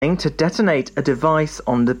to detonate a device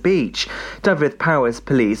on the beach. Dyfed-Powys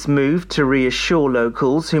police moved to reassure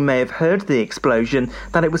locals who may have heard the explosion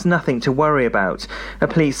that it was nothing to worry about. A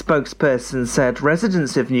police spokesperson said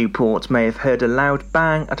residents of Newport may have heard a loud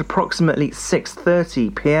bang at approximately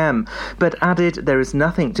 6:30 p.m, but added there is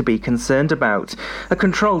nothing to be concerned about. A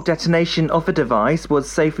controlled detonation of a device was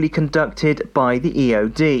safely conducted by the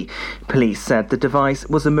EOD. Police said the device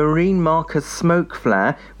was a marine marker smoke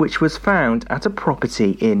flare which was found at a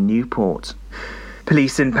property in Newport.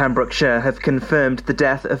 Police in Pembrokeshire have confirmed the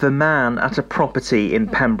death of a man at a property in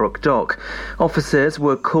Pembroke Dock. Officers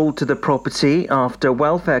were called to the property after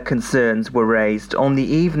welfare concerns were raised on the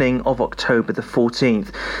evening of October the 14th.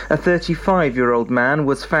 A 35-year-old man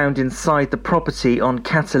was found inside the property on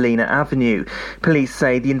Catalina Avenue. Police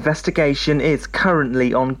say the investigation is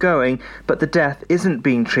currently ongoing, but the death isn't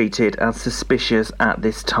being treated as suspicious at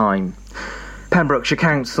this time. Pembrokeshire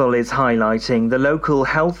Council is highlighting the local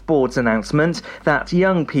health board's announcement that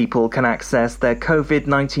young people can access their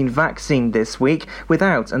COVID-19 vaccine this week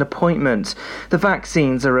without an appointment. The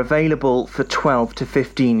vaccines are available for 12 to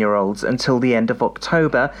 15-year-olds until the end of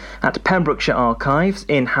October at Pembrokeshire Archives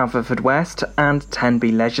in Haverfordwest and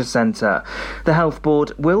Tenby Leisure Centre. The health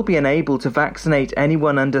board will be unable to vaccinate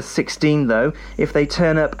anyone under 16, though, if they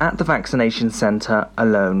turn up at the vaccination centre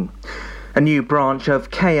alone. A new branch of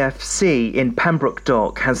KFC in Pembroke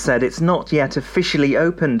Dock has said it's not yet officially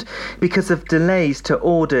opened because of delays to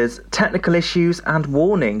orders, technical issues and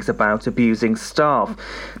warnings about abusing staff.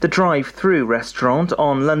 The drive-through restaurant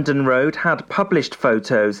on London Road had published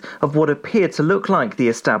photos of what appeared to look like the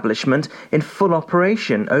establishment in full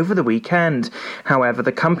operation over the weekend. However,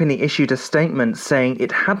 the company issued a statement saying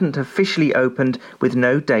it hadn't officially opened with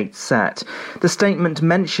no date set. The statement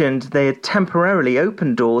mentioned they had temporarily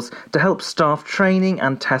opened doors to help staff training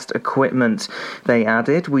and test equipment. They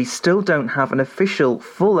added, "We still don't have an official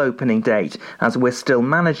full opening date as we're still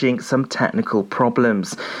managing some technical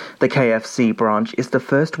problems." The KFC branch is the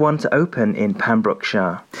first one to open in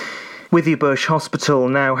Pembrokeshire. Withybush Hospital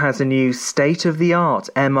now has a new state-of-the-art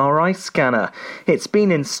MRI scanner. It's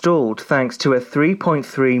been installed thanks to a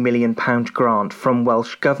 £3.3 million grant from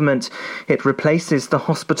Welsh Government. It replaces the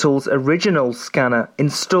hospital's original scanner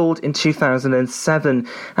installed in 2007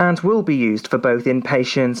 and will be used for both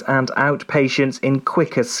inpatients and outpatients in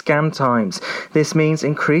quicker scan times. This means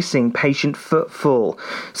increasing patient footfall.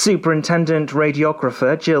 Superintendent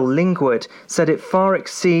Radiographer Jill Lingwood said it far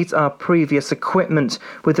exceeds our previous equipment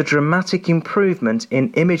with a dramatic improvement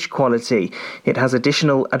in image quality. It has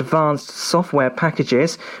additional advanced software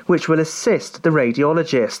packages which will assist the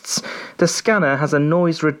radiologists. The scanner has a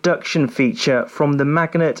noise reduction feature from the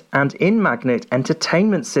magnet and in-magnet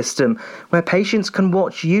entertainment system where patients can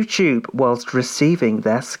watch YouTube whilst receiving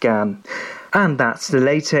their scan. And that's the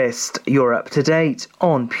latest. You're up to date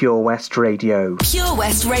on Pure West Radio. Pure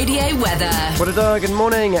West Radio weather. What a dog, good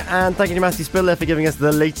morning, and thank you to Matthew Spiller for giving us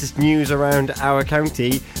the latest news around our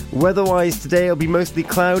county. Weather-wise, today it'll be mostly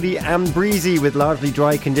cloudy and breezy with largely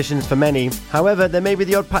dry conditions for many. However, there may be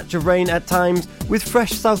the odd patch of rain at times with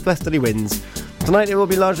fresh southwesterly winds. Tonight it will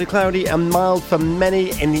be largely cloudy and mild for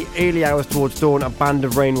many. In the early hours towards dawn, a band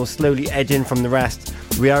of rain will slowly edge in from the rest.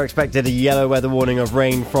 We are expected a yellow weather warning of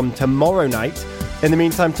rain from tomorrow night. In the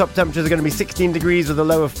meantime, top temperatures are going to be 16 degrees with a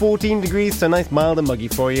low of 14 degrees, so nice, mild and muggy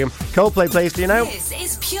for you. Coldplay plays for you now. This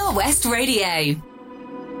is Pure West Radio.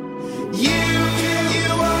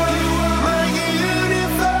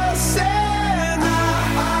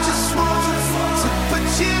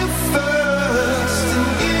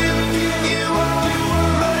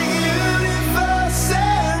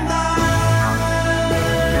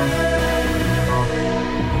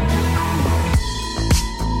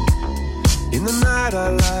 I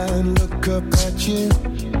lie and look up at you.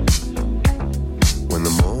 When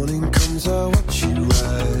the morning comes, I watch you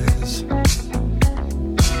rise.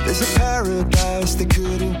 There's a paradise they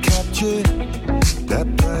couldn't capture, that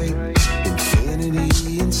bright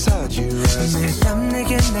infinity inside your eyes. 내 땀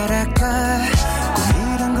내게 날아가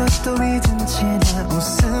꿈이란 것도 잊은 채 나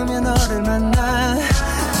웃으며 너를 만나.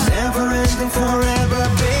 Never ending forever,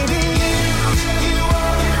 baby.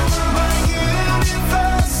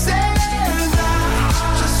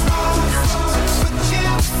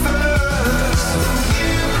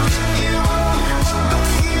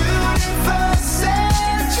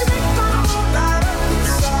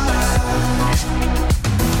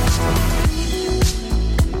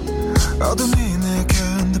 어둠이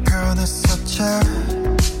내겐 더 변했었지.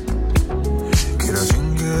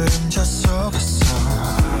 길어진 그림자 속에서.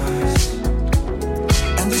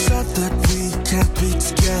 And they said that we can't be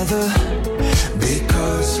together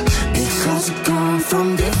because we've come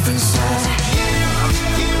from different sides.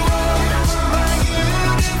 You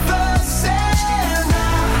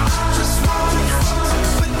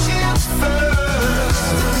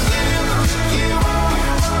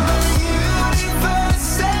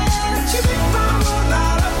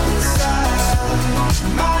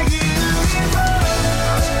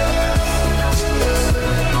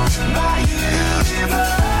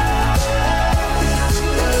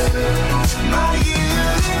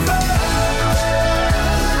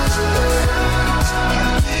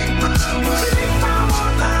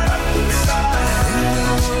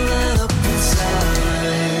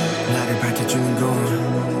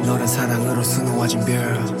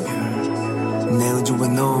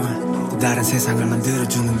세상을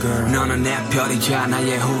만들어주는 girl. 너는 내 별이자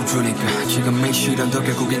나의 호주니까 지금의 시련도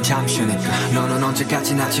결국엔 잠시니까 너는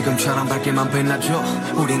언제까지나 지금처럼 밝게만 빛나줘.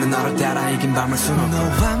 우리는 너를 따라 이긴 밤을 수놓고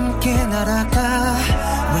너와 함께 날아가.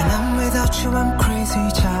 When I'm without you I'm crazy.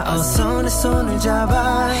 자 어서 내 손을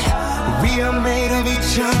잡아. We are made of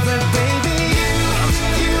each other baby.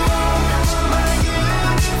 You are my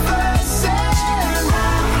universe and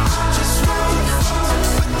I just want to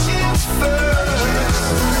put you first.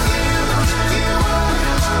 You are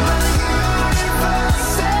my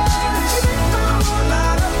universe and you know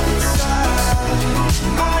light up inside.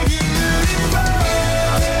 My universe.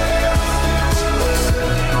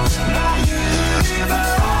 My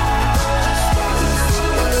universe.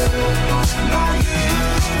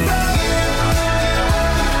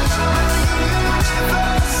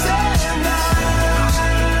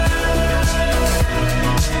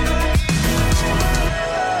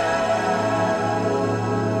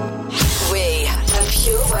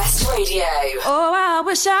 Radio. Oh, I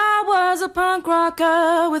wish I was a punk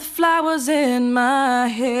rocker with flowers in my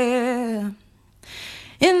hair.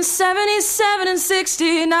 In 77 and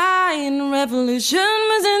 69, revolution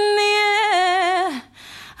was in the air.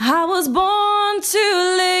 I was born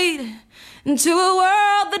too late into a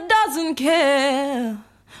world that doesn't care.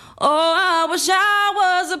 Oh, I wish I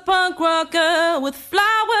was a punk rocker with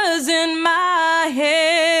flowers in my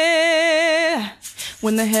hair.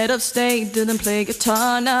 When the head of state didn't play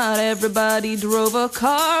guitar, not everybody drove a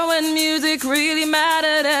car. When music really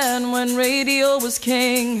mattered and when radio was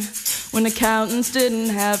king. When accountants didn't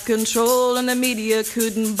have control and the media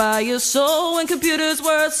couldn't buy your soul. When computers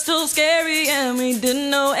were still scary and we didn't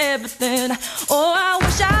know everything. Oh, I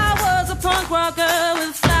wish I was a punk rocker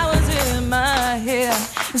with flowers in my hair.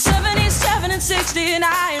 In 77 and 69,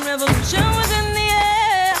 revolution was in the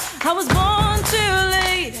air. I was born too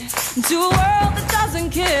late into a world that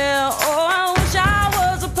doesn't care. Oh, I wish I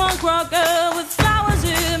was a punk rocker with flowers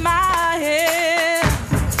in my hair.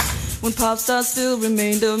 When pop stars still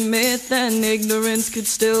remained a myth and ignorance could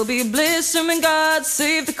still be bliss. And when God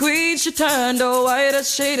save the queen, she turned a whiter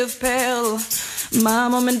shade of pale. My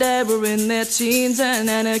mom and dad were in their teens and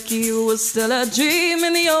anarchy was still a dream.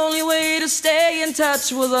 And the only way to stay in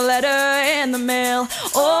touch was a letter in the mail.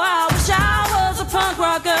 Oh, I wish I was a punk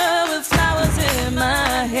rocker with flowers in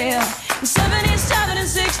my hair. In 77 and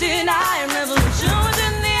 69, revolution was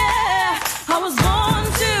in the air. I was born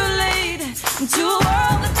too late into a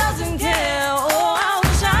world that doesn't care. Oh, I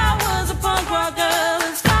wish I was a punk rocker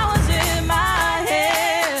with flowers in my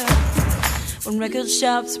hair. When record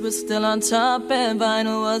shops were still on top and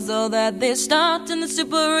vinyl was all that they stopped, and the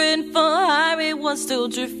super info highway was still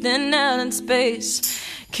drifting out in space.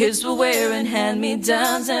 Kids were wearing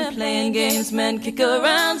hand-me-downs and playing games, men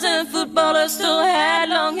kick-arounds, and footballers still had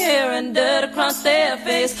long hair and dirt across their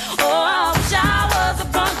face. Oh, I wish I was a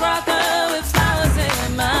punk rocker with flowers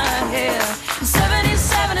in my hair. In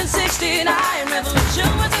 77 and 69, revolution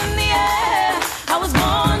was in the air. I was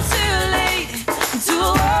born too late into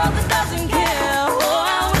a world that doesn't care. Oh,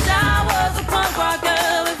 I wish I was a punk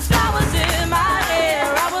rocker with flowers in my hair.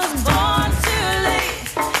 I was born too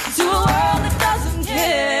late into a world that doesn't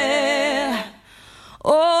care.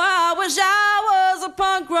 Oh, I wish I was a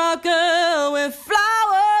punk rocker with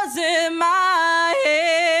flowers in my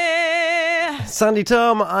hair. Sandy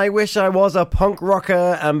Tom, I wish I was a punk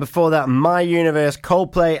rocker, and before that, My Universe,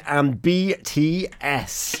 Coldplay and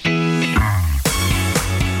BTS.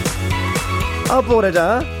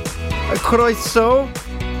 Aborada, croeso.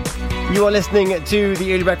 You are listening to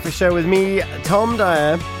the Early Breakfast Show with me, Tom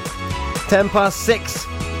Dyer. 6:10.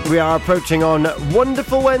 We are approaching on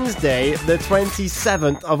wonderful Wednesday, the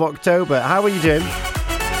 27th of October. How are you doing?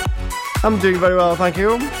 I'm doing very well, thank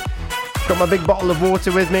you. Got my big bottle of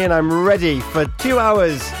water with me and I'm ready for 2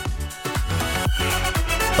 hours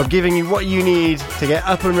of giving you what you need to get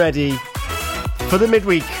up and ready for the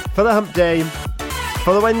midweek, for the hump day,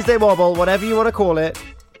 for the Wednesday wobble, whatever you want to call it.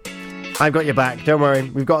 I've got your back, don't worry.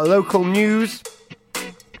 We've got local news.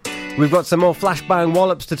 We've got some more flashbang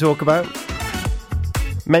wallops to talk about.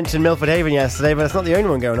 Mentioned Milford Haven yesterday, but it's not the only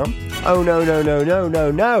one going on. Oh,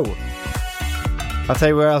 no. I'll tell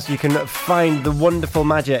you where else you can find the wonderful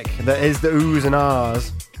magic that is the oohs and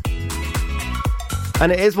ahs.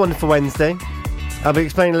 And it is Wonderful Wednesday. I'll be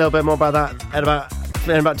explaining a little bit more about that in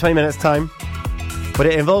about 20 minutes' time. But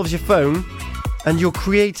it involves your phone and your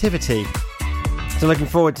creativity. So looking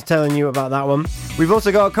forward to telling you about that one. We've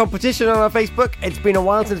also got a competition on our Facebook. It's been a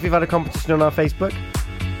while since we've had a competition on our Facebook.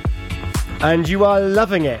 And you are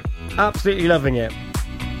loving it. Absolutely loving it.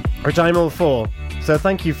 Which I'm all for. So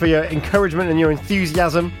thank you for your encouragement and your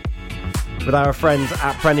enthusiasm with our friends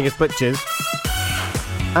at Prendergast Butchers.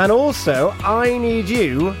 And also, I need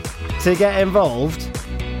you to get involved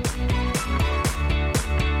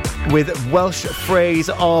with Welsh Phrase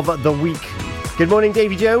of the Week. Good morning,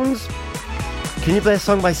 Davy Jones. Can you play a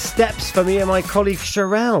song by Steps for me and my colleague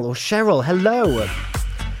Cheryl? Hello.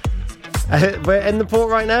 We're in the port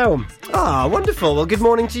right now. Ah, wonderful. Well, good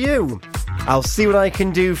morning to you. I'll see what I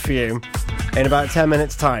can do for you in about 10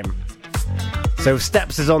 minutes' time. So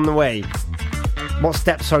Steps is on the way. What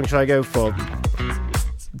Steps song should I go for?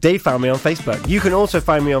 Dave found me on Facebook. You can also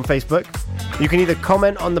find me on Facebook. You can either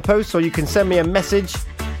comment on the post or you can send me a message.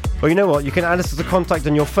 Or you know what? You can add us as a contact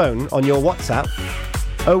on your phone, on your WhatsApp.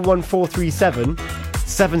 01437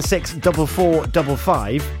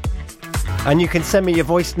 764455. And you can send me your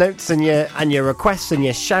voice notes and your requests and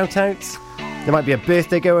your shout-outs. There might be a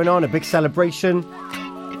birthday going on, a big celebration.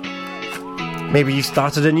 Maybe you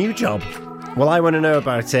started a new job. Well, I want to know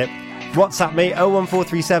about it. WhatsApp me,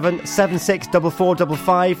 01437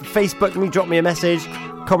 764455. Facebook me, drop me a message.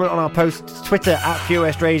 Comment on our posts, Twitter at Pure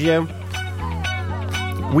West Radio.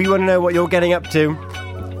 We want to know what you're getting up to.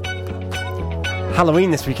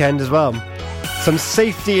 Halloween this weekend as well. Some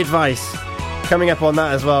safety advice coming up on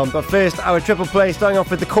that as well. But first, our triple play, starting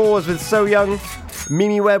off with The Cause with So Young,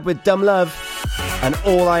 Mimi Webb with Dumb Love, and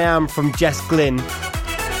All I Am from Jess Glynn.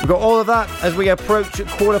 We've got all of that as we approach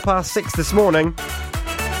 6:15 this morning.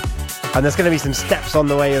 And there's going to be some steps on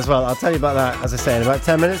the way as well. I'll tell you about that, as I say, in about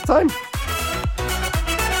 10 minutes' time.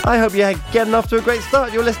 I hope you're getting off to a great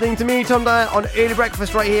start. You're listening to me, Tom Dyer, on Early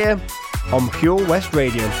Breakfast right here on Pure West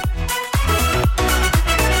Radio.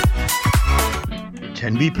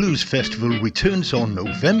 Tenby Blues Festival returns on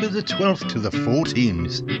November the 12th to the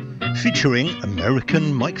 14th, featuring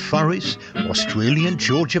American Mike Farris, Australian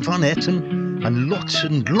Georgia Van Etten, and lots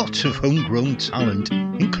of homegrown talent,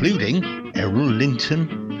 including Errol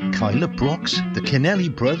Linton, Kyla Brox, the Kennelly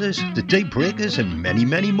Brothers, the Daybreakers, and many,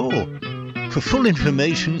 many more. For full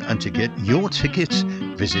information and to get your tickets,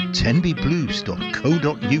 visit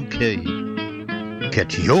tenbyblues.co.uk.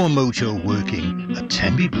 Get your mojo working at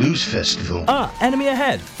Tenby Blues Festival. Ah, enemy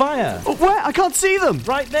ahead. Fire. Oh, where? I can't see them.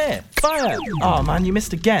 Right there. Fire. Oh, man, you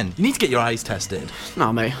missed again. You need to get your eyes tested.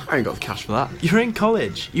 Nah, mate, I ain't got the cash for that. You're in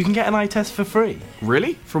college. You can get an eye test for free.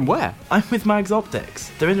 Really? From where? I'm with Mags Optics.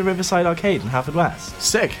 They're in the Riverside Arcade in Haverfordwest.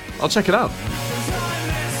 Sick. I'll check it out.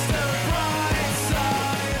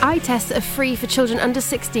 Eye tests are free for children under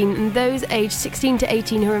 16 and those aged 16 to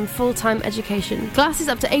 18 who are in full-time education. Glasses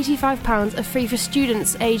up to £85 are free for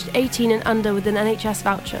students aged 18 and under with an NHS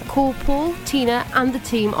voucher. Call Paul, Tina and the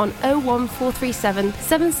team on 01437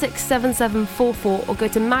 767744 or go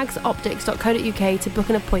to magsoptics.co.uk to book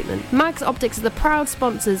an appointment. Mags Optics are the proud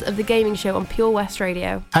sponsors of the gaming show on Pure West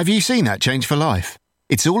Radio. Have you seen that Change for Life?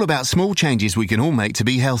 It's all about small changes we can all make to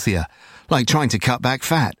be healthier, like trying to cut back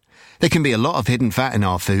fat. There can be a lot of hidden fat in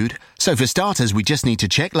our food, so for starters we just need to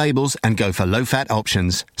check labels and go for low-fat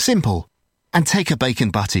options. Simple. And take a bacon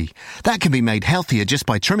butty. That can be made healthier just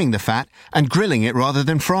by trimming the fat and grilling it rather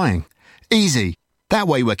than frying. Easy. That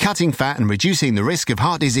way we're cutting fat and reducing the risk of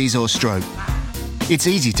heart disease or stroke. It's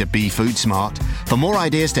easy to be food smart. For more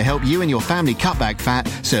ideas to help you and your family cut back fat,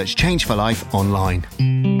 search Change for Life online.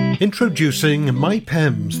 Introducing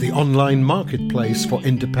MyPems, the online marketplace for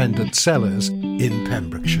independent sellers in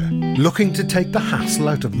Pembrokeshire. Looking to take the hassle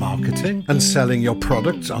out of marketing and selling your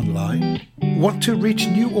products online? Want to reach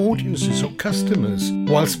new audiences or customers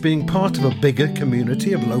whilst being part of a bigger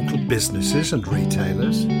community of local businesses and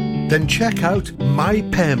retailers? Then check out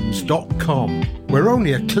mypems.com. We're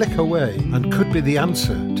only a click away and could be the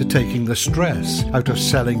answer to taking the stress out of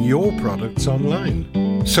selling your products online.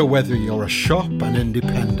 So whether you're a shop, an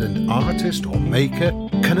independent artist or maker,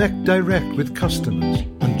 connect direct with customers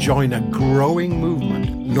and join a growing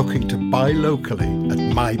movement looking to buy locally at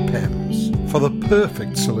MyPems. For the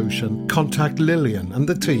perfect solution, contact Lillian and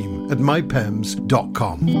the team at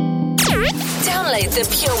mypems.com. Download the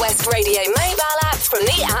Pure West Radio mobile app from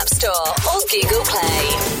the App Store or Google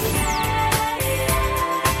Play.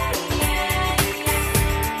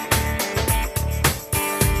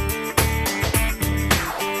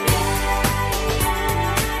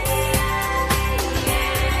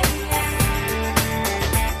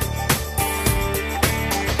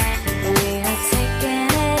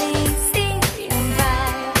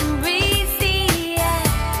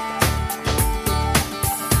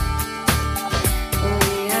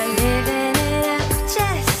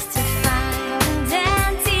 Just to find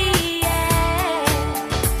empty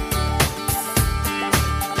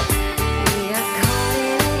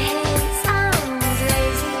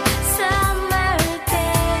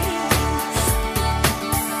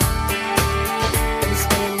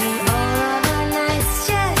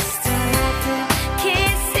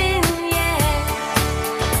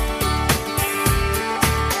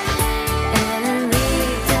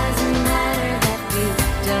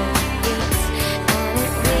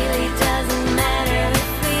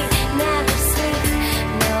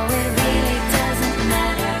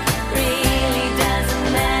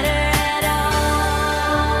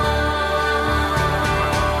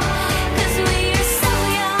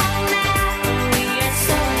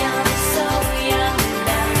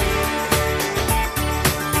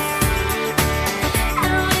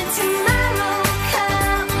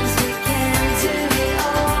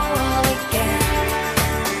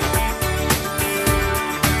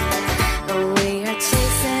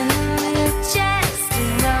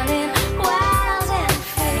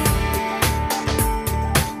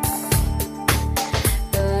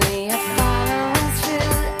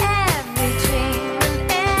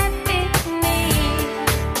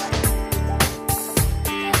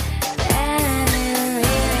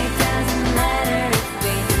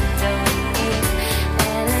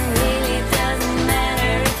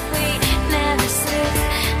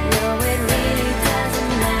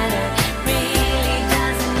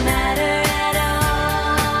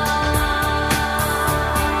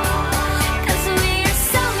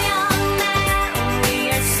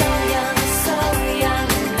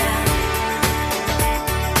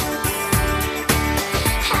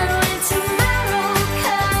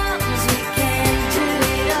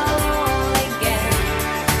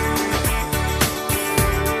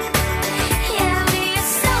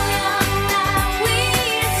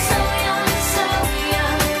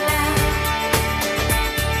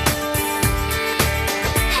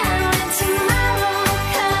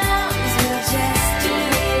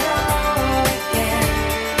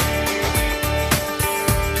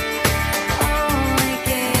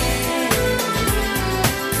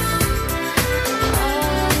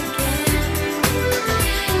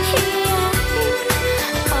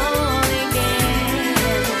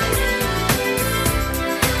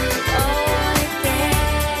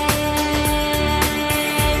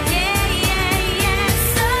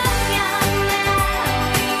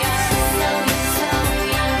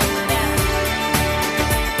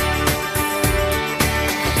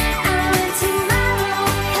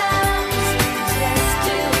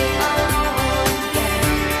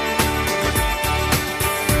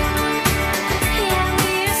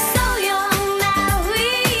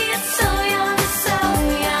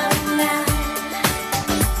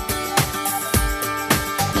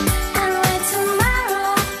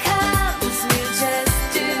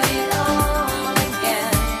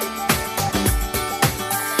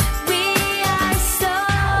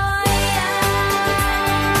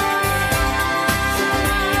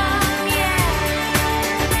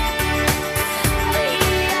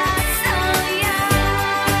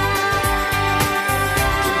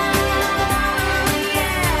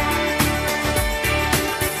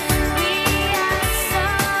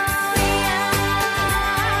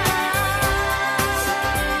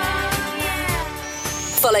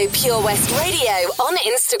Follow Pure West Radio on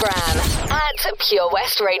Instagram at Pure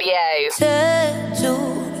West Radio.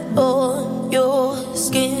 Tattooed on your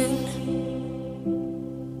skin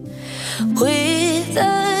with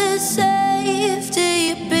a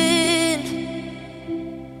safety pin.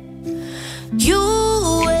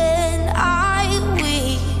 You and I,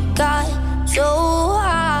 we got so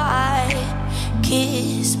high,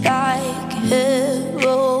 kissed like heroin.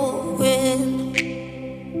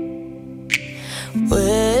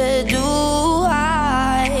 Where do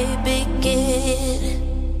I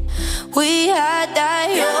begin? We had that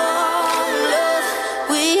young love,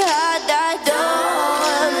 we had that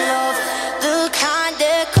dumb love, the kind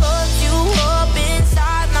that cuts you up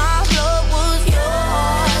inside. My blood was your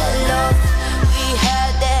love. We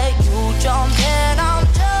had that you jump and I'm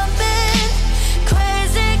jumping,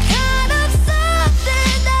 crazy kind of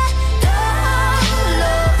something, that dumb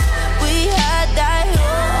love. We had that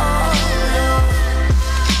young love.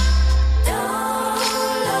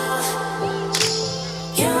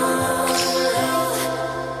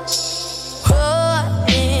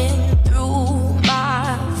 Running through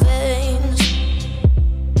my veins,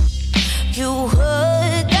 you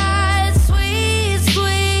heard that sweet,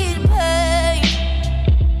 sweet pain.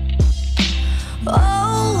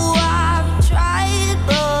 Oh, I've tried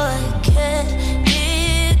but can't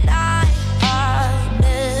deny I've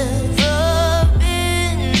never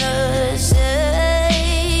been the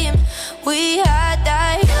same. We had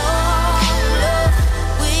that young love,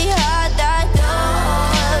 we had that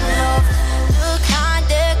dumb love, the kind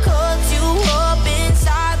that cuts you up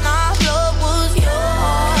inside. My blood was your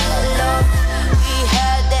love. We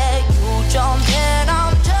had that you jump and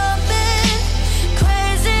I'm jumping,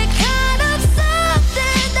 crazy kind of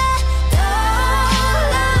something, that dumb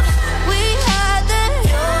love. We had that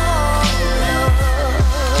young love,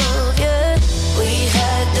 yeah. We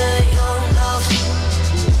had the young love,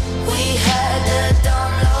 we had the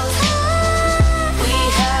dumb love. We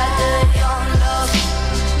had the young love,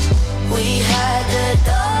 we had the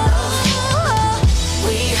dumb love.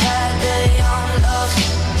 We had the young love,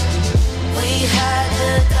 we had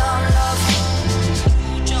the dumb love.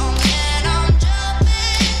 You jump and I'm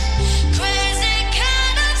jumping, crazy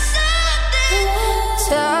kind of something.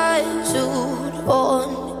 Tattooed on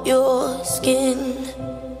your skin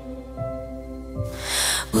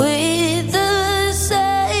with the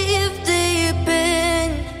safety pin.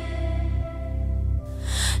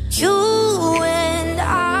 You and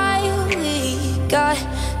I, we got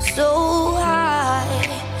so high,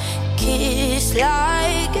 kissed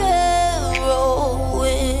like heroin.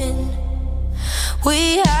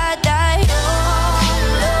 We had that young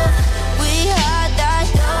love, we had that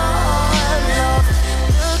dumb love,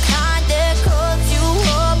 the kind that cuts you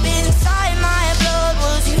up inside. My blood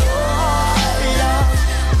was your love.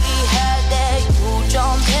 We had that you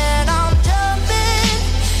jump and I'm jumping,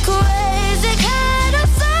 crazy kind of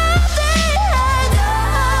something, that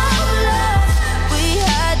dumb love. We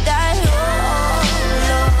had that young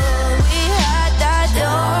love, we had that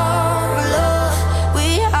dumb love. We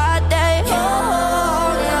had that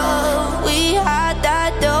young love, we had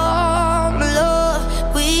that dumb love.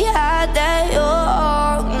 We had that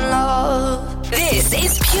young love. This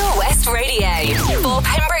is Pure West Radio for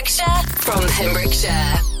Pembrokeshire, from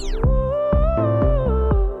Pembrokeshire.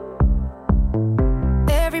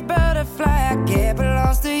 Every butterfly I get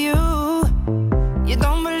belongs to you. You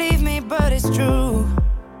don't believe me, but it's true.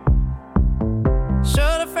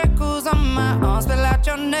 Show the freckles on my arm, spell out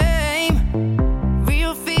your name.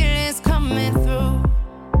 Real feelings coming through.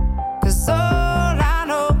 'Cause all I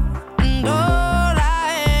know and all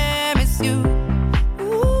I am is you.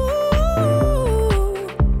 Ooh,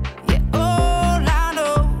 yeah, all I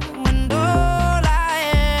know and all I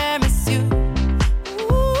am is you.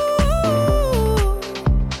 Ooh,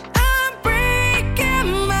 I'm breaking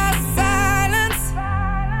my silence,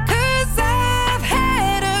 'cause I've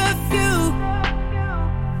had a few.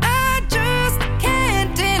 I just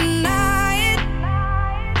can't deny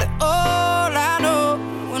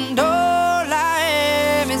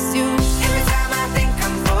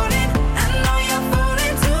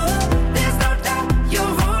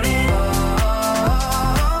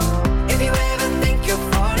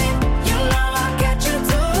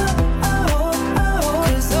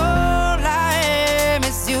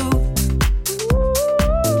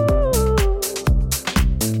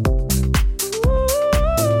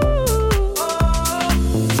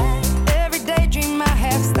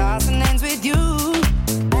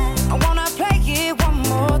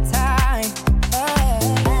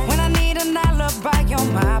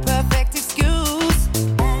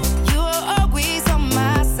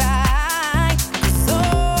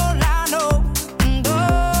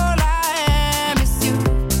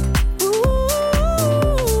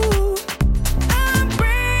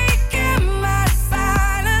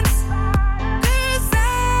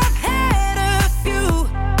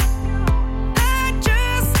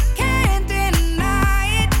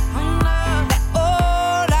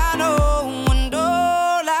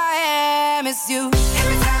miss you.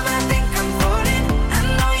 Every time I think I'm falling, I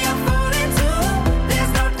know you're falling too.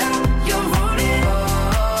 There's no doubt you're falling.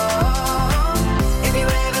 Oh, if you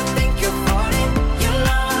ever think you're falling, you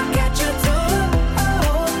know I'll catch you too.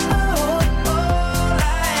 All I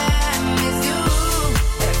miss you.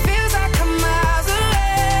 It feels like I'm miles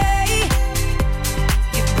away.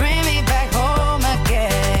 You bring me back home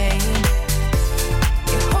again.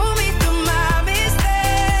 You hold me through my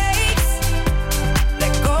mistakes.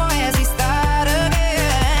 Let go as we start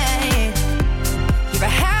again. You're a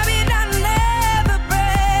habit I never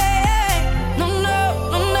break. No, no,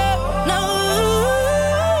 no, no, no.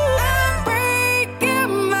 I'm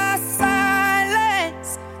breaking my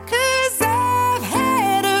silence, 'cause I've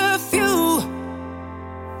had a few.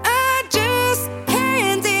 I just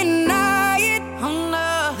can't deny it. Oh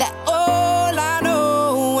no, that all I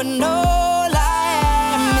know and all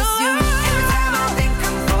I miss you. Every time I think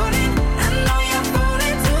I'm falling, I know you're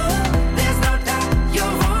falling too. There's no doubt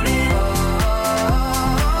you're falling.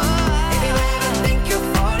 If you ever think you're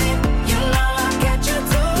falling, you know I'll catch you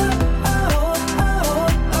too.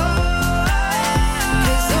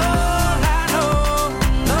 'Cause all I know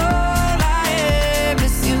and all I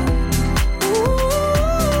miss you.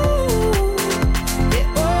 Yeah,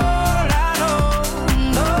 all I know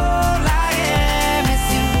and all I miss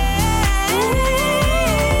you.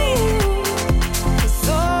 'Cause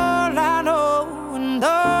all I know and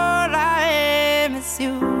all I miss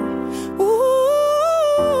you.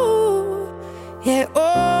 Yeah,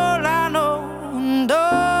 all I know and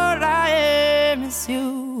all I miss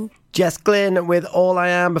you. Jess Glynn with All I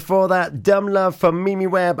Am. Before that, Dumb Love from Mimi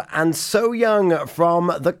Webb and So Young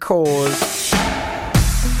from The Cause.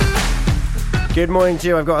 Good morning to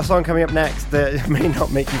you. I've got a song coming up next that may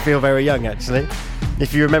not make you feel very young, actually.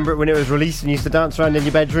 If you remember it when it was released and you used to dance around in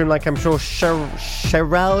your bedroom, like I'm sure Cheryl.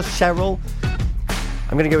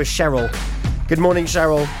 I'm going to go with Cheryl. Good morning,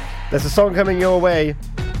 Cheryl. There's a song coming your way,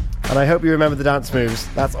 and I hope you remember the dance moves.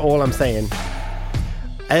 That's all I'm saying.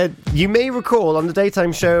 You may recall on the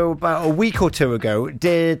daytime show about a week or two ago,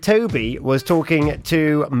 dear Toby was talking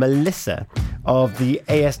to Melissa of the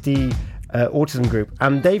ASD autism group,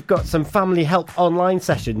 and they've got some family help online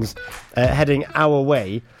sessions heading our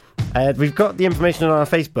way. We've got the information on our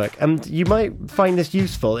Facebook, and you might find this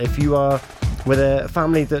useful if you are with a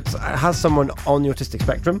family that has someone on the autistic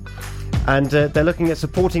spectrum, and they're looking at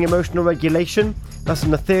supporting emotional regulation. That's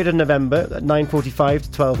on the 3rd of November at 9:45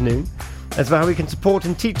 to 12 noon. It's about how we can support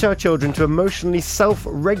and teach our children to emotionally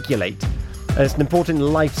self-regulate. And it's an important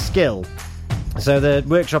life skill. So the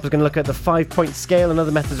workshop is going to look at the 5-point scale and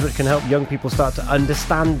other methods which can help young people start to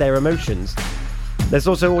understand their emotions. There's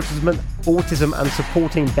also autism and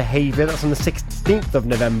supporting behaviour. That's on the 16th of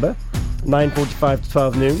November, 9:45 to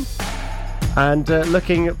 12 noon. And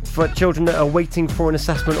looking for children that are waiting for an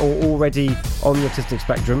assessment or already on the autistic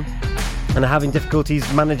spectrum and are having difficulties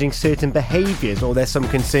managing certain behaviours, or there's some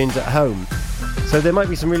concerns at home. So there might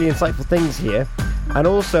be some really insightful things here. And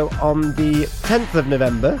also on the 10th of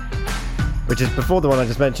November, which is before the one I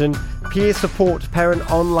just mentioned, Peer Support Parent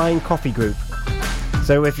Online Coffee Group.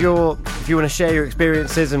 So if you want to share your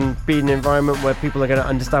experiences and be in an environment where people are going to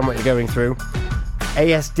understand what you're going through,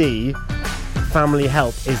 ASD Family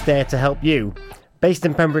Help is there to help you. Based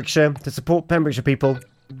in Pembrokeshire, to support Pembrokeshire people,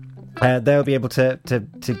 they'll be able to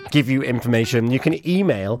give you information. You can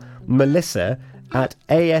email Melissa at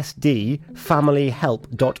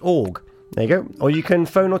asdfamilyhelp.org. There you go. Or you can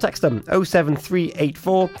phone or text them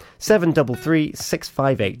 07384 733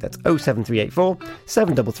 658. That's 07384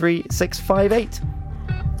 733 658.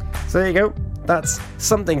 So there you go. That's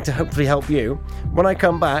something to hopefully help you. When I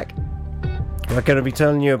come back, we're going to be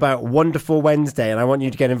telling you about Wonderful Wednesday, and I want you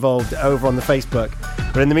to get involved over on the Facebook.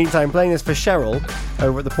 But in the meantime, playing this for Cheryl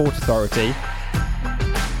over at the Port Authority.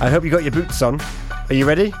 I hope you got your boots on. Are you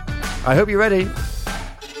ready? I hope you're ready.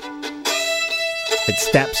 It's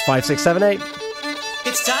steps 5, 6, 7, 8.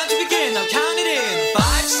 It's time to begin. I'll count it in.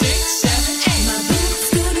 5, 6, 7, 8. My boots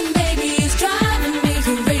good and baby is driving me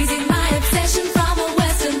crazy. My obsession from a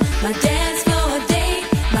western. My dance floor date.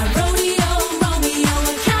 My rodeo Romeo. A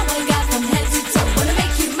cowboy got from head to toe. Wanna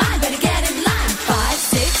make you mine, better get in line. 5,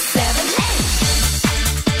 6, 7, 8.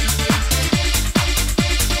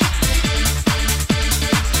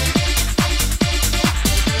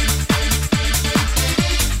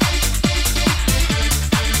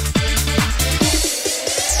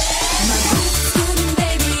 My boots good and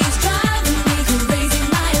baby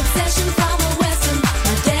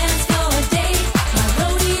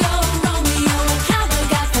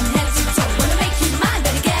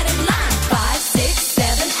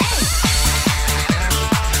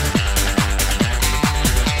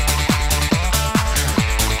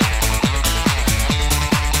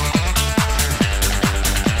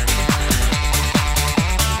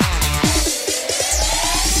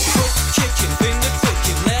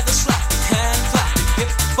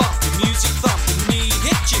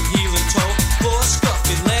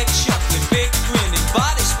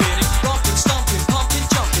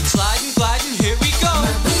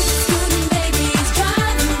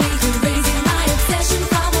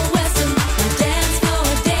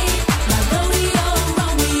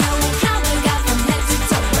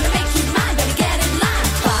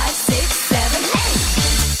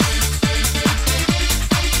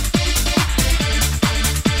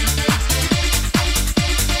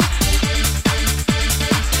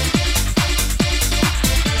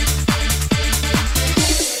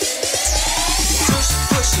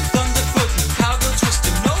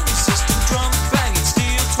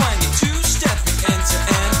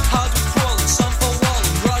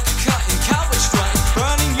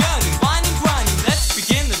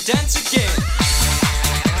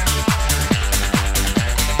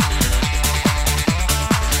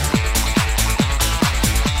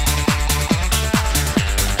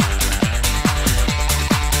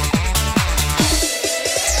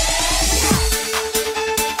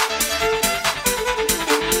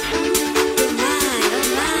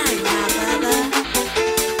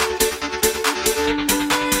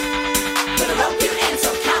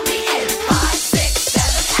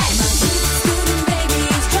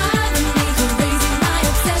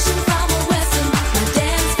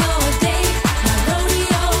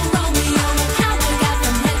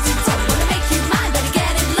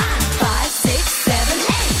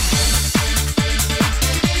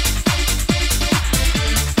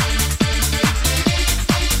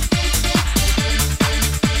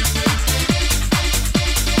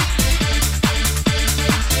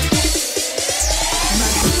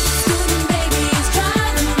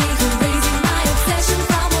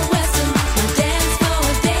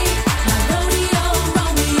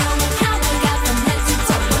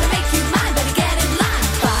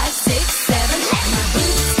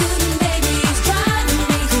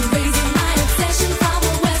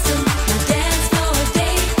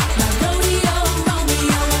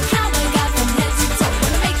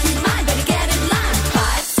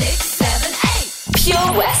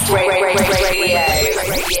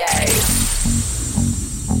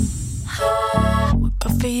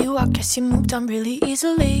for you, I guess you moved on really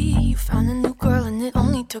easily. You found a new girl and it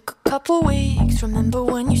only took a couple weeks. Remember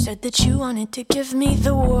when you said that you wanted to give me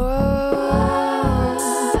the world?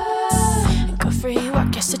 And good for you, I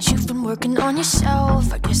guess that you've been working on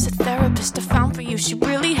yourself. I guess the therapist I found for you, she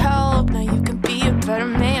really helped. Now you can be a better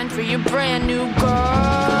man for your brand new girl.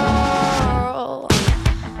 Well,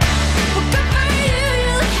 good for you,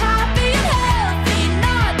 you look happy and healthy.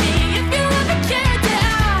 Not me, if you ever cared to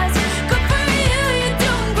ask. Good for you, you're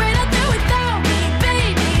doing great out there without me,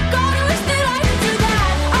 baby. God, I wish that I could do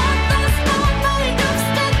that. I lost my mind, I've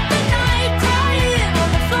spent the night crying on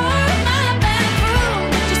the floor of my bedroom.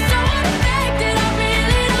 But you're so unaffected, I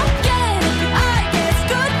really don't get it. But I guess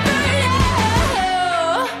good for you.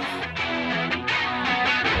 Well,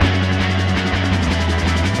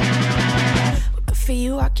 good for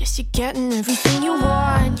you, I guess you're getting everything you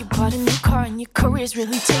want. You bought a new car and your career's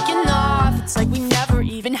really taking off. It's like we never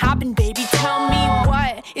even happened, baby. Tell me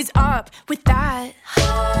what is up with that.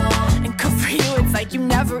 And good for you, it's like you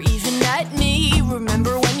never even met me.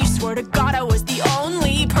 Remember when you swore to God I was the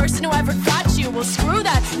only person who ever got you? Well, screw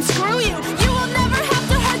that and screw you. You will never have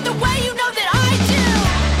to hurt the way you know that I do.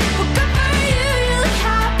 Well, good for you, you look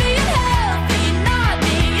happy and healthy. Not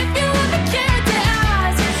me, if you ever cared to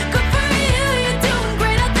ask. Good for you, you're doing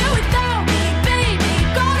great out there without me, baby.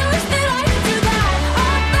 God, I wish that I could do that. I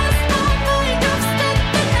lost my mind, I've spent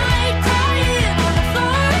the night crying on the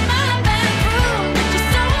floor of my bedroom. But you're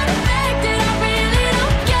so unaffected, I really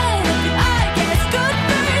don't get it. But I guess good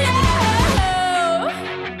for you.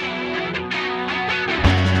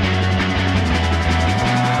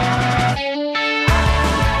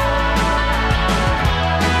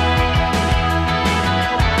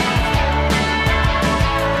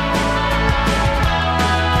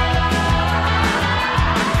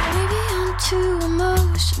 Maybe I'm too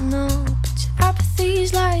emotional, but your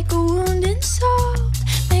apathy's like a wounded soul.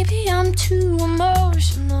 Maybe I'm too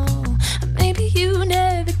emotional, or maybe you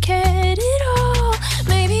never cared at all.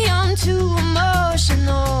 Maybe I'm too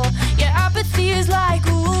emotional, your apathy is like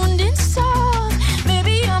a wounded soul.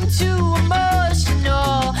 Maybe I'm too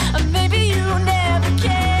emotional, or maybe you never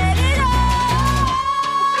cared at all.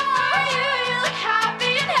 For you, you look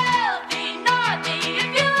happy and healthy. Not me, if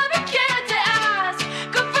you ever cared to ask.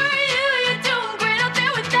 Good for you, you're doing great out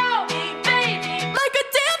there without me, baby. Like a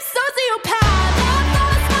damn sociopath. I've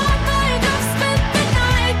lost my mind, I've spent the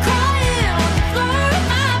night crying on the floor of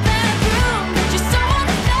my bedroom. But you're so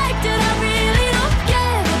unaffected, I really don't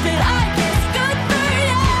get it. But I guess good for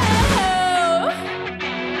you.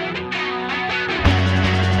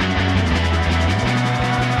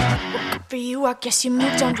 Good for you, I guess you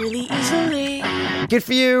moved on really easily. Good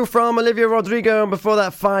for you from Olivia Rodrigo, and before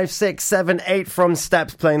that 5, 6, 7, 8 from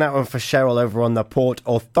Steps, playing that one for Cheryl over on the Port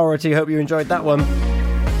Authority. Hope you enjoyed that one.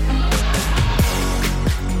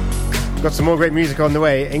 Got some more great music on the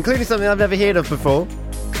way, including something I've never heard of before.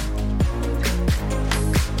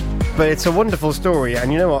 But it's a wonderful story,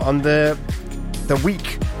 and you know what, on the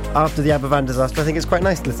week after the Aberfan disaster, I think it's quite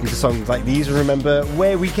nice to listen to songs like these and remember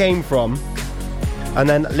where we came from and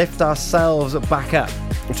then lift ourselves back up,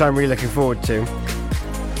 which I'm really looking forward to.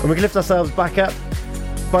 And we can lift ourselves back up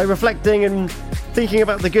by reflecting and thinking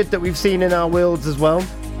about the good that we've seen in our worlds as well.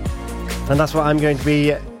 And that's what I'm going to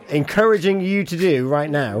be encouraging you to do right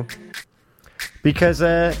now, because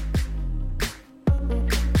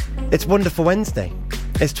it's Wonderful Wednesday.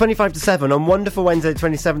 It's 25 to 7 on Wonderful Wednesday,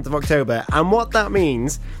 27th of October. And what that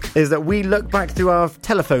means is that we look back through our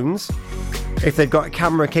telephones, if they've got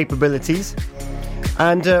camera capabilities,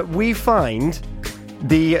 and we find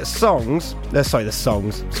the songs, it's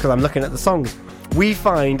because I'm looking at the songs. We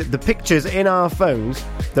find the pictures in our phones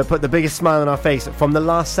that put the biggest smile on our face from the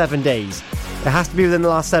last 7 days. It has to be within the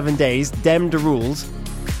last 7 days, dem the rules,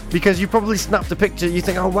 because you probably snapped a picture, you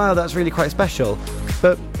think, oh wow, that's really quite special.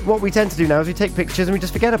 But what we tend to do now is we take pictures and we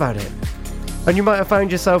just forget about it. And you might have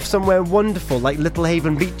found yourself somewhere wonderful, like Little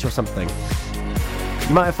Haven Beach or something.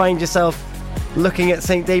 You might have found yourself looking at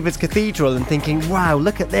St. David's Cathedral and thinking, wow,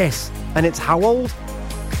 look at this. And it's how old?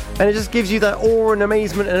 And it just gives you that awe and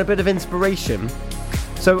amazement and a bit of inspiration.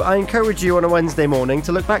 So I encourage you on a Wednesday morning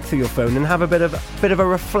to look back through your phone and have a bit of a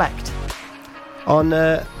reflect on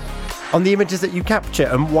the images that you capture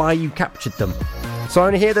and why you captured them. So I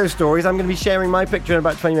want to hear those stories. I'm going to be sharing my picture in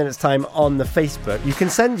about 20 minutes time on the Facebook. You can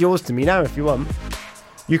send yours to me now if you want.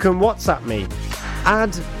 You can WhatsApp me.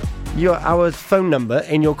 Add our phone number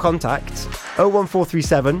in your contacts,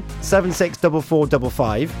 01437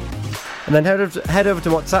 764455, and then head over to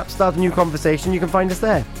WhatsApp, start a new conversation. You can find us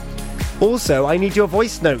there. Also, I need your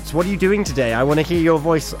voice notes. What are you doing today? I want to hear your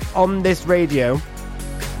voice on this radio,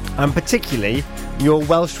 and particularly your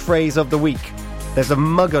Welsh phrase of the week. There's a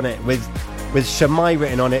mug on it with Shamai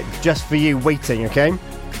written on it, just for you, waiting, okay?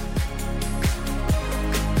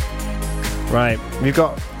 Right, we've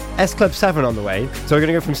got S Club 7 on the way, so we're going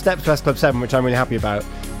to go from Steps to S Club 7, which I'm really happy about.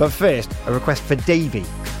 But first, a request for Davey.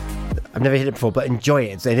 I've never heard it before, but enjoy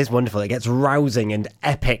it. It is wonderful. It gets rousing and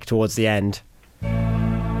epic towards the end.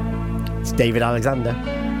 It's David Alexander.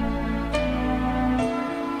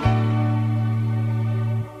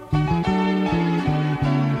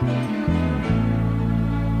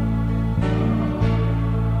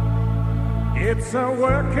 It's a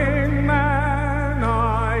working man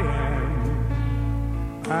I am,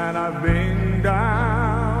 and I've been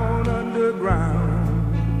down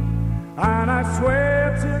underground, and I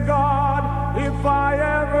swear to God, if I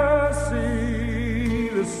ever see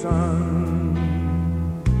the sun,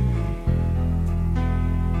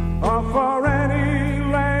 or for any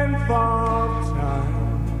length of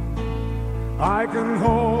time, I can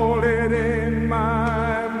hold it in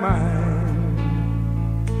my mind.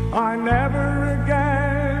 I never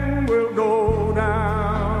again will go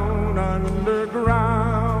down underground.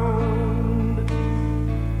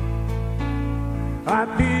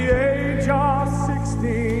 At the age of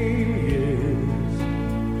 16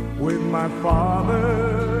 years, with my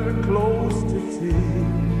father close to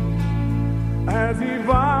tears, as he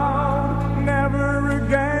vowed never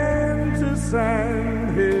again to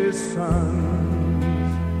send his son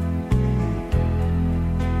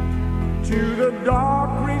to the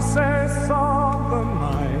dark recess of the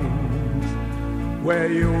mind, where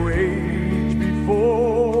you age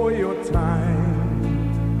before your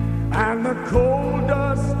time, and the coal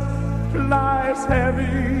dust lies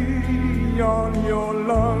heavy on your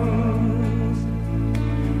lungs.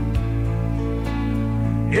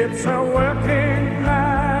 It's a working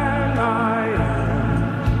man I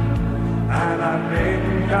am, and I've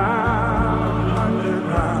been down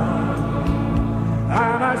underground,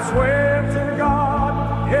 and I swear to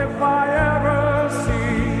God, if I ever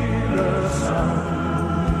see the sun,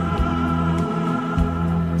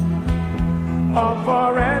 or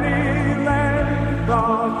for any length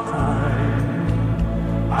of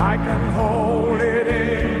time, I can hold it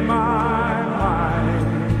in my mind.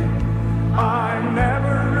 I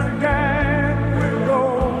never again will go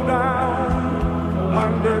down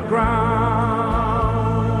underground.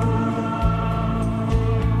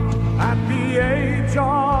 At the age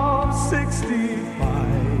of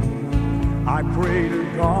 65, I pray to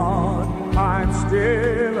God I'm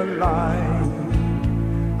still alive,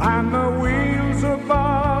 and the wheels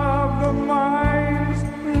above the mines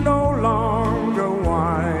no longer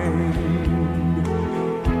wind,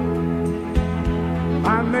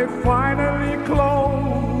 and they finally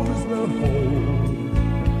close the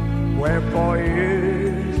hole where for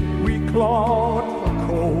years we clawed for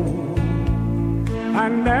coal,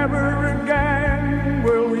 and never again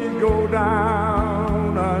will we go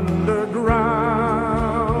down underground.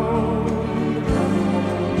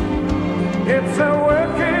 It's a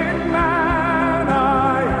working man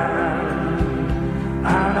I am,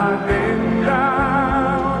 and I've been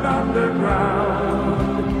down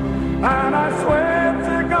underground, and I swear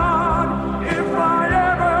to God, if I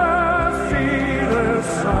ever see the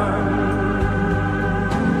sun,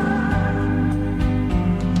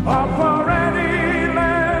 or for any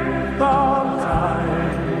length of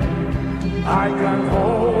time, I can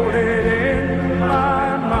hold it in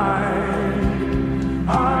my mind.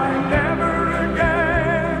 I never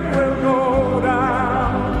again will go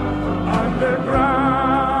down underground.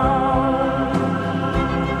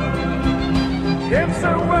 It's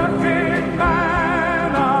a working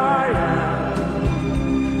man I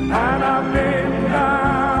am, and I've been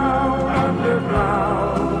down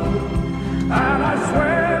underground, and I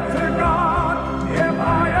swear to God, if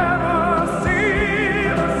I ever see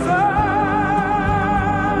the sun,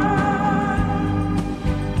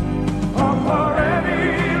 or for any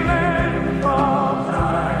length of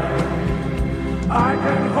time, I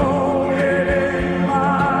can hold it in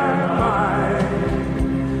my mind.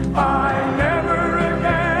 I never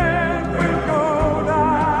again will go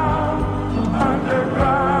down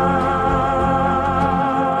underground.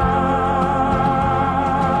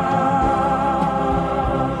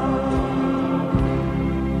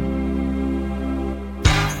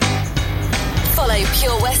 Follow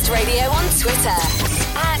Pure West Radio on Twitter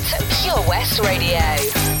at Pure West Radio.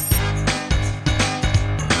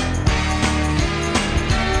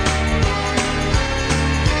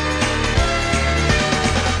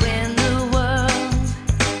 When the world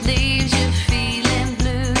leaves you feeling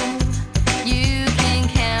blue, you can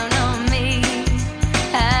count on me.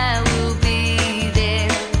 I will be there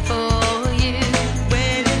for you.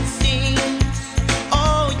 When it seems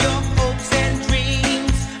all your hopes and dreams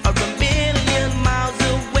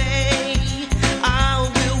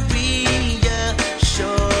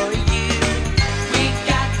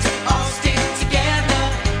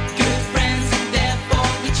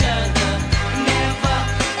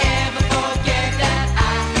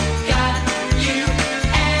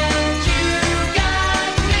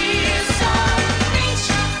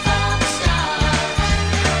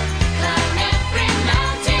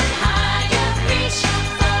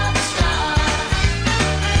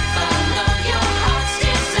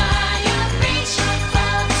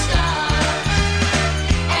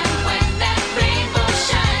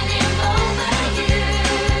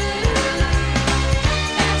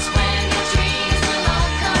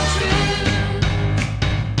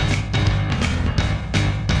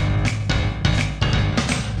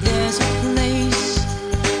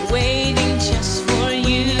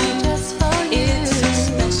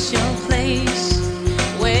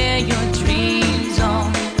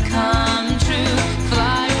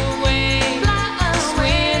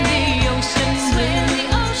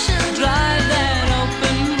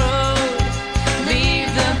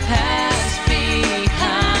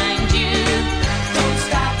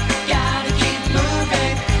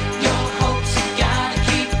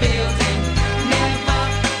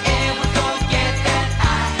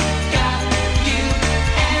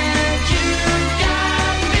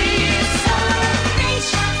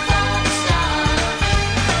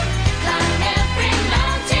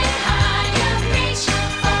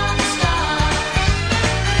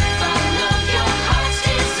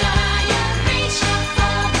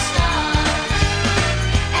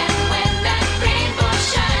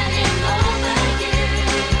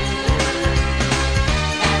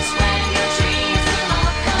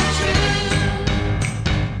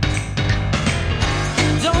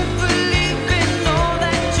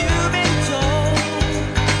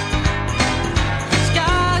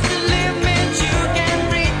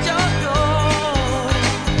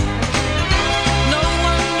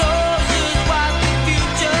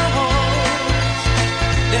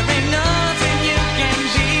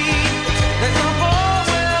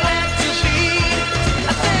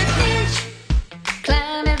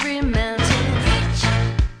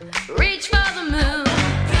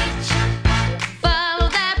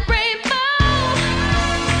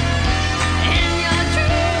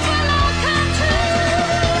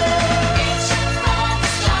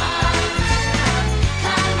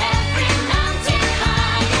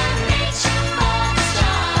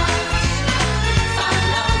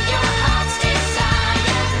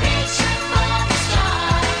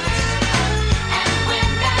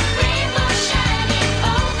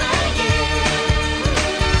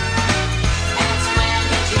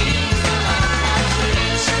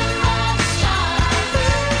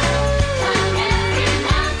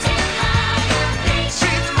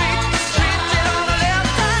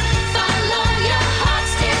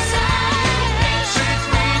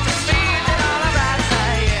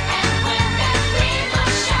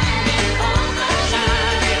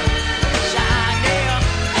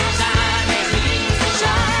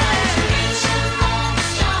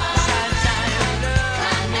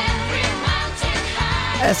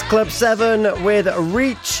S Club 7 with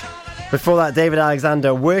Reach. Before that, David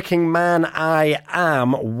Alexander, Working Man I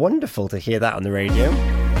Am. Wonderful to hear that on the radio.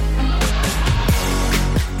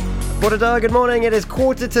 Good morning. It is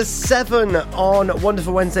 6:45 on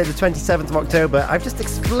Wonderful Wednesday, the 27th of October. I've just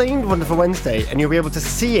explained Wonderful Wednesday, and you'll be able to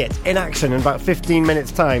see it in action in about 15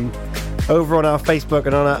 minutes' time over on our Facebook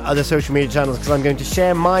and on our other social media channels, because I'm going to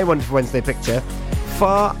share my Wonderful Wednesday picture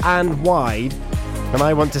far and wide, and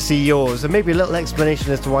I want to see yours, and maybe a little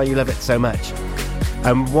explanation as to why you love it so much,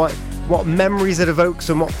 and what memories it evokes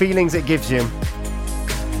and what feelings it gives you.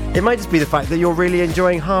 It might just be the fact that you're really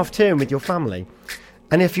enjoying half term with your family.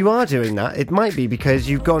 And if you are doing that, it might be because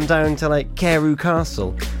you've gone down to like Carew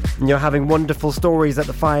Castle and you're having wonderful stories at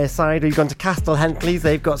the fireside, or you've gone to Castle Hentley's.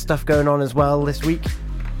 They've got stuff going on as well this week.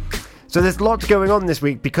 So there's lots going on this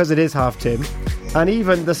week because it is half term. And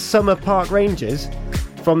even the summer park rangers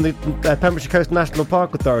from the Pembrokeshire Coast National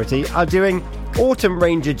Park Authority are doing autumn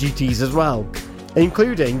ranger duties as well,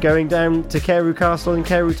 including going down to Carew Castle and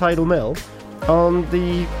Carew Tidal Mill on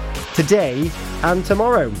the today and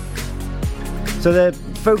tomorrow. So they're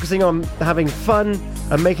focusing on having fun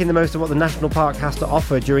and making the most of what the national park has to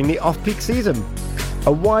offer during the off-peak season.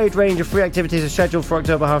 A wide range of free activities are scheduled for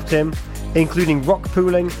October half term, including rock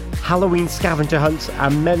pooling, Halloween scavenger hunts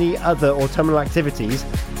and many other autumnal activities.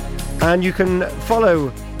 And you can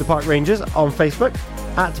follow the park rangers on Facebook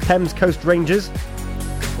at Pems Coast Rangers,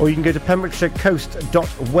 or you can go to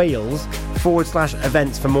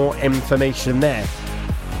pembrokeshirecoast.wales/events for more information there.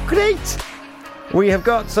 Great! We have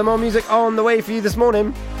got some more music on the way for you this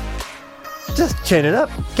morning. Just chin it up.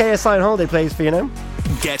 KSI and Holiday plays for you now.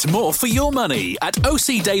 Get more for your money at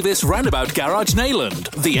OC Davis Roundabout Garage Neyland,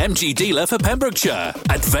 the MG dealer for Pembrokeshire.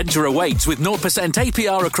 Adventure awaits with 0%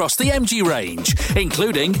 APR across the MG range,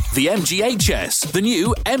 including the MG HS, the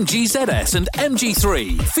new MG ZS and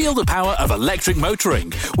MG3. Feel the power of electric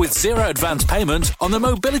motoring with zero advance payment on the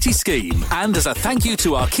mobility scheme. And as a thank you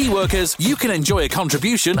to our key workers, you can enjoy a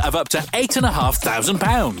contribution of up to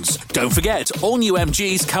 £8,500. Don't forget, all new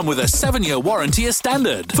MGs come with a 7-year warranty as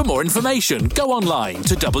standard. For more information, go online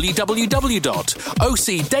to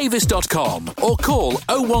www.ocdavis.com or call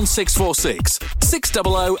 01646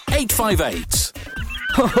 600 858.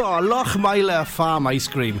 Oh, Lochmeyler Farm Ice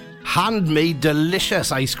Cream. Handmade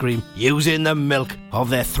delicious ice cream using the milk of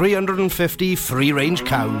their 350 free-range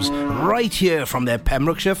cows right here from their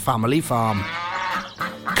Pembrokeshire family farm.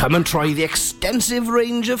 Come and try the extensive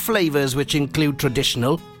range of flavours which include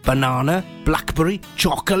traditional banana, blackberry,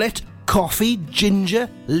 chocolate, coffee, ginger,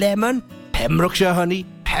 lemon, Pembrokeshire honey,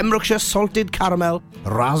 Pembrokeshire salted caramel,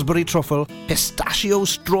 raspberry truffle, pistachio,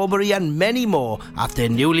 strawberry and many more at their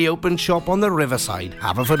newly opened shop on the Riverside,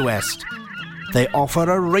 Haverfordwest. They offer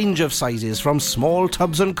a range of sizes from small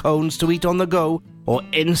tubs and cones to eat on the go or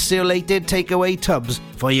insulated takeaway tubs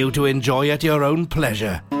for you to enjoy at your own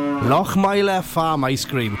pleasure. Lochmeyler Farm Ice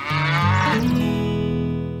Cream.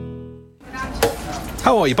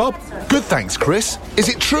 How are you, Bob? Good, thanks, Chris. Is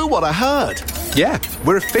it true what I heard? Yeah,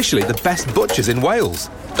 we're officially the best butchers in Wales.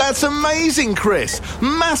 That's amazing, Chris.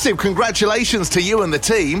 Massive congratulations to you and the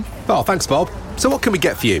team. Oh, thanks, Bob. So what can we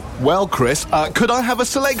get for you? Well, Chris, could I have a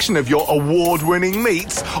selection of your award-winning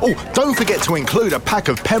meats? Oh, don't forget to include a pack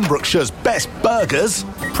of Pembrokeshire's best burgers.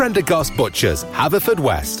 Prendergast Butchers,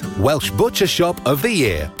 Haverfordwest, Welsh Butcher Shop of the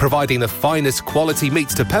Year, providing the finest quality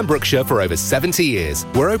meats to Pembrokeshire for over 70 years.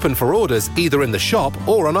 We're open for orders either in the shop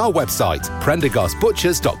or on our website,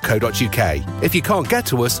 prendergastbutchers.co.uk. If you can't get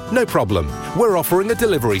to us, no problem. We're offering a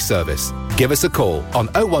delivery service. Give us a call on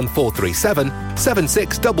 01437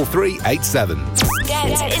 763387.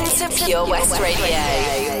 Get into Pure West Radio.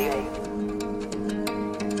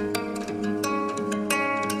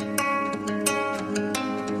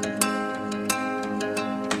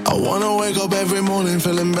 I wanna wake up every morning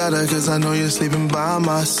feeling better, cause I know you're sleeping by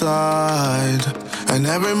my side. And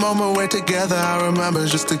every moment we're together, I remember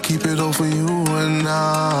just to keep it all for you and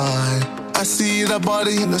I see that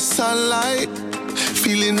body in the sunlight,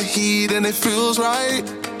 feeling the heat and it feels right.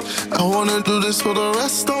 I wanna do this for the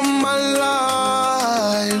rest of my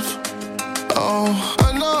life. Oh,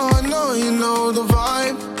 I know, you know the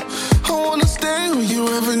vibe. I wanna stay with you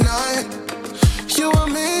every night. You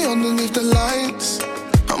and me underneath the lights.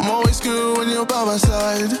 I'm always good when you're by my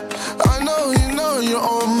side. I know, you know, you're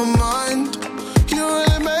on my mind. You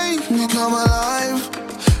really make me come alive.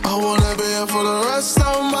 I wanna be here for the rest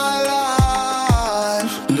of my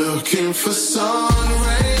life. Looking for sun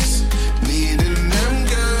rays, needing them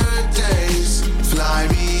good days. Fly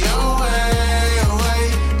me away, away,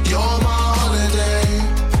 you're my holiday.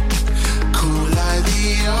 Cool like the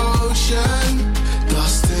ocean,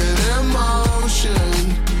 lost in emotion.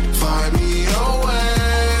 Find me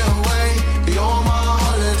away,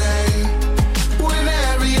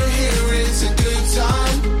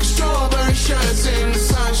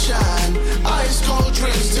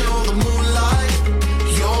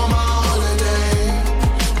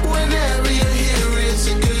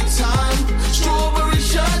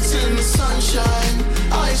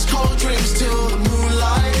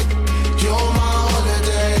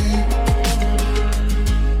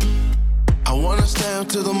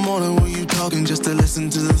 to listen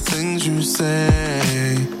to the things you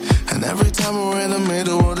say. And every time we're in the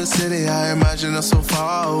middle of the city, I imagine us so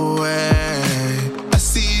far away. I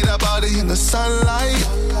see that body in the sunlight,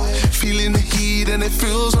 feeling the heat and it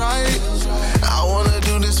feels right. I wanna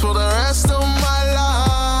do this for the rest of my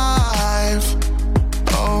life.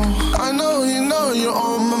 Oh, I know you're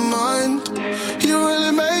on my mind. You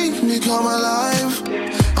really make me come alive.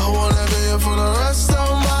 I wanna be here for the rest of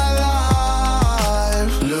my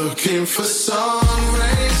life. Looking for sun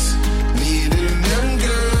rays, needing them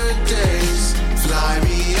good days. Fly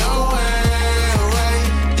me away, away.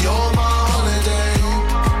 You're my holiday.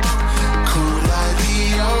 Cool like the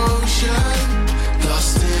ocean,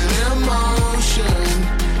 lost in emotion.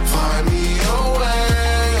 Find me away,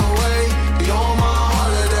 away. You're my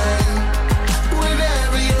holiday.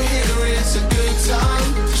 Whenever you're here, it's a good time.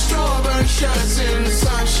 Strawberry shirts in the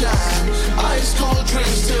sunshine, ice cold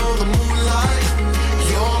drinks till the moonlight.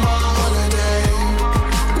 You're my holiday.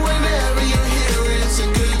 Whenever you're here, it's a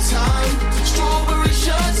good time. Strawberry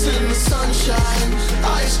shirts in the sunshine,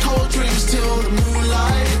 ice cold drinks till the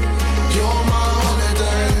moonlight. You're my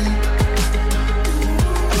holiday.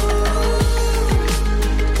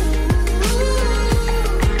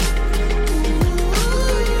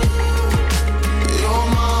 You're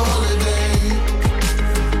my holiday.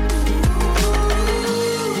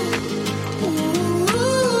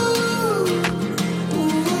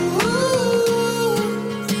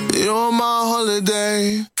 You're my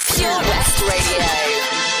holiday. Pure West Radio.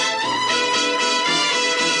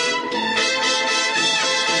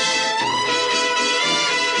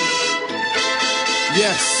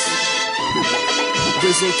 Yes.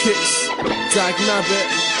 Grizzle kicks, Dag Nabbit.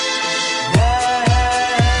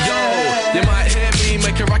 Yo, you might hear me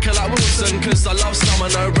make a record like Wilson, cause I love Summer,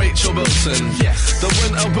 no Rachel Wilson. Yes. The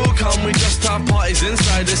winter will come, we just have parties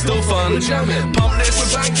inside, it's still fun. We're jamming, pump this,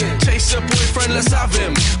 we're banging. Chase your boyfriend, let's have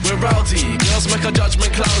him. We're rowdy, girls make our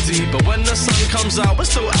judgment cloudy, but when the sun comes out, we're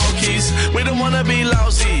still alkies. We don't wanna be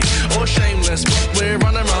lousy or shameless, but we're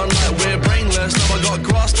running around like we're brainless. Now I got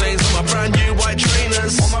grass stains on my brand new white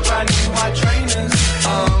trainers. On my brand new white trainers.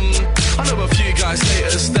 I know a few guys hate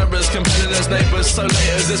us, steppers, competitors, neighbours, so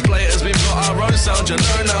laters, it's platers, we've got our own sound, you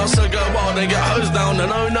know now, so go wild and get hosed down,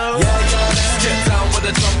 and oh no. Yeah, yeah. Let's get down with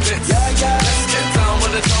the trumpets. Yeah, yeah. Let's get down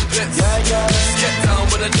with the trumpets. Yeah, yeah. Let's get down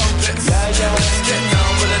with the trumpets. Yeah, yeah. Let's get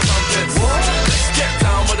down with the trumpets. Let's get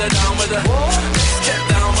down with the down with the. Let's get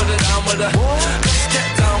down with the down with the. Let's get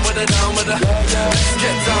down with the down with the. Let's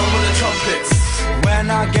get down with the trumpets. When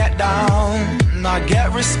I get down, I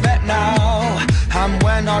get respect now. And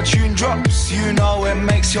when our tune drops, you know it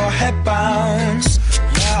makes your head bounce.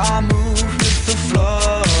 Yeah, I move with the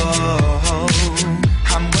flow.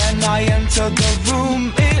 And when I enter the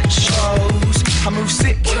room, it shows. I move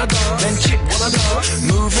sick, then chicks.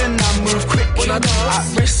 Moving, I move quick. At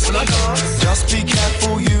risk, just be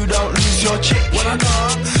careful you don't lose your chick.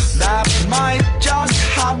 That might just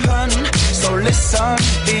happen, so listen,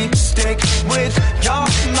 eat stick with your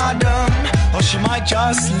madam, or she might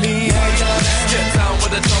just leave. Let's get down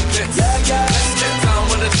with the trumpets. Yeah, yeah. Let's get down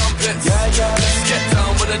with the trumpets. Yeah, yeah. Let's get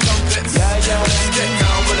down with the trumpets. Yeah, yeah. Let's get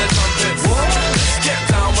down with the trumpets. Let's get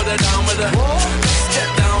down with the down with the. Let's get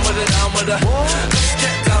down with the down with the. Let's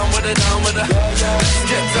get down with the down with the. Let's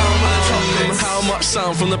get down with the trumpets. How much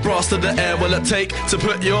sound from the brass to the air will it take to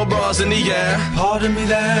put your bras in the air? Pardon me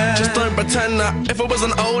there. Just don't pretend that if I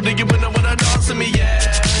wasn't older you wouldn't wanna dance with me, yeah.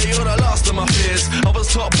 You're the last of my fears. I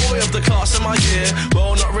was top boy of the class in my year.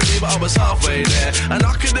 Well, not really, but I was halfway there. And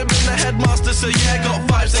I could have been the headmaster, so yeah, got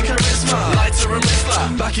vibes and charisma. Lighter and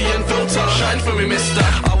Mistler, backy and filter. Shine for me, mister.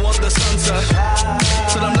 I want the sun to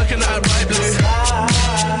till I'm looking at it bright blue.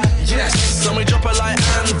 Yes, and we drop it like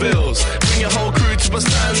anvils. Bring your whole crew to a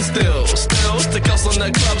standstill. Still, stick us on the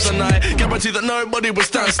clubs and I guarantee that nobody will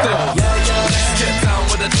stand still. Yeah, yeah. Let's get down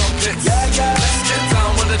with the trumpets. Yeah, yeah. Let's get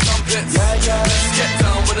down with the trumpets. Yeah, yeah. Let's get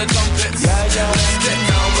down with the trumpets. Yeah, yeah. Let's get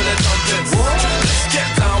down with the trumpets. Let's get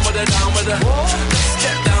down with the down with the. Let's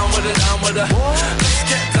get down with the down with the. Let's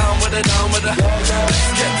get down with the down with the. Let's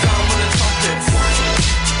get down with the trumpets.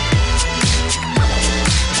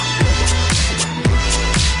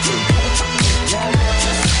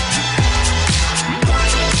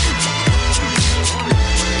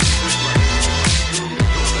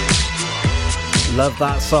 Love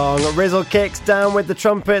that song. Rizzle Kicks Down with the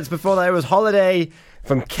Trumpets. Before that it was Holiday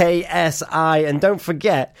from KSI. And don't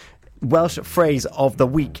forget, Welsh phrase of the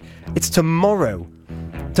week. It's tomorrow.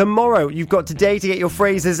 Tomorrow, you've got today to get your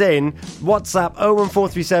phrases in. WhatsApp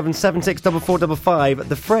 01437 764455.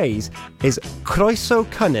 The phrase is Croeso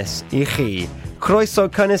cynnes I chi. Croeso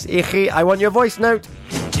cynnes I chi. I want your voice note.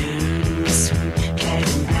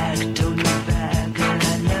 Getting back, don't look back.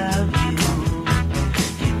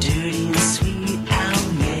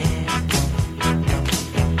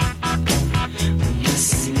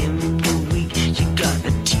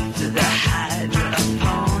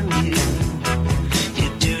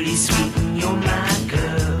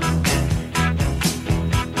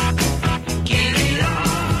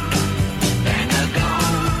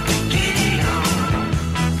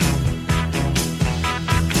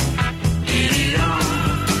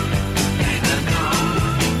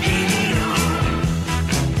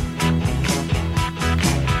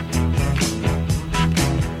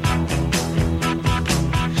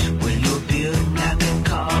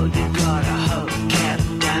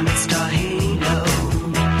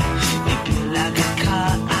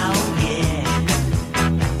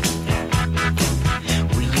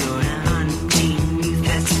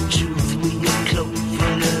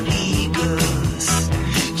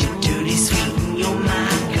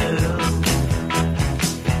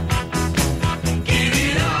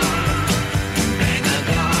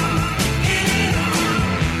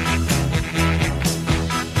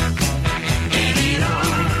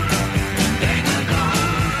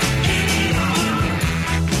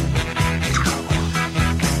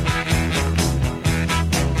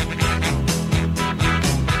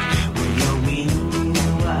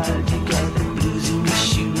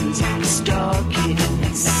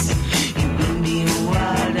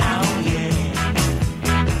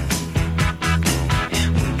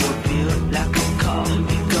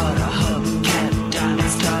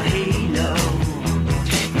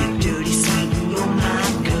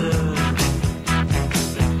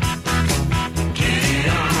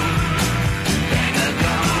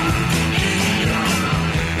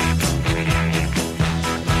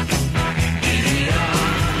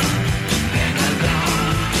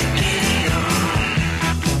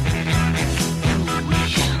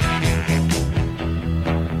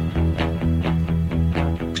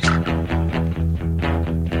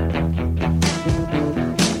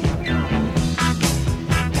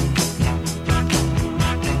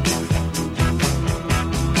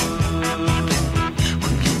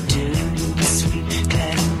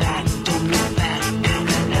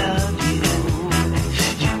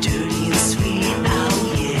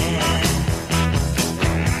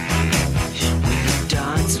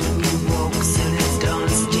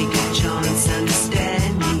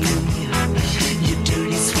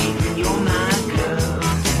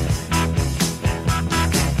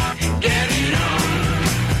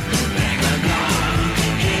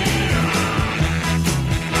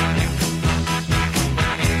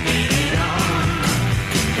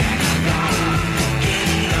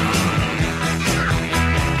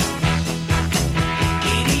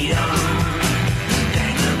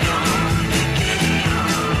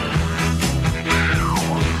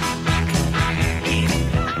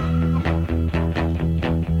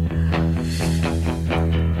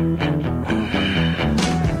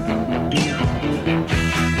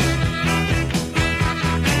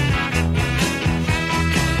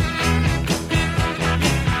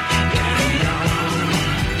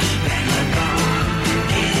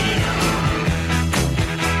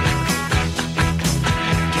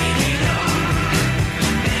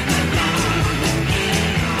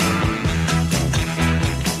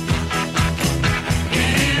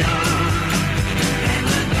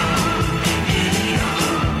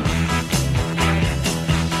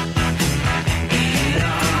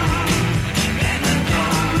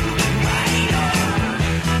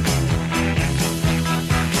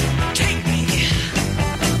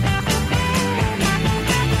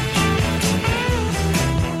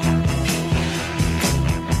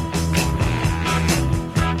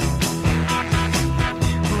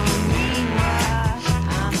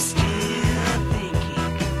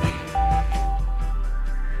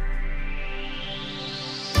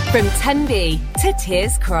 From Tenby to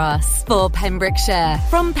Tears Cross for Pembrokeshire.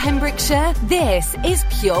 From Pembrokeshire, this is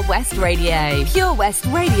Pure West Radio. Pure West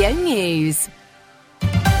Radio News.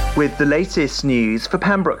 With the latest news for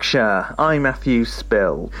Pembrokeshire, I'm Matthew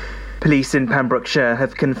Spill. Police in Pembrokeshire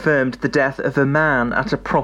have confirmed the death of a man at a property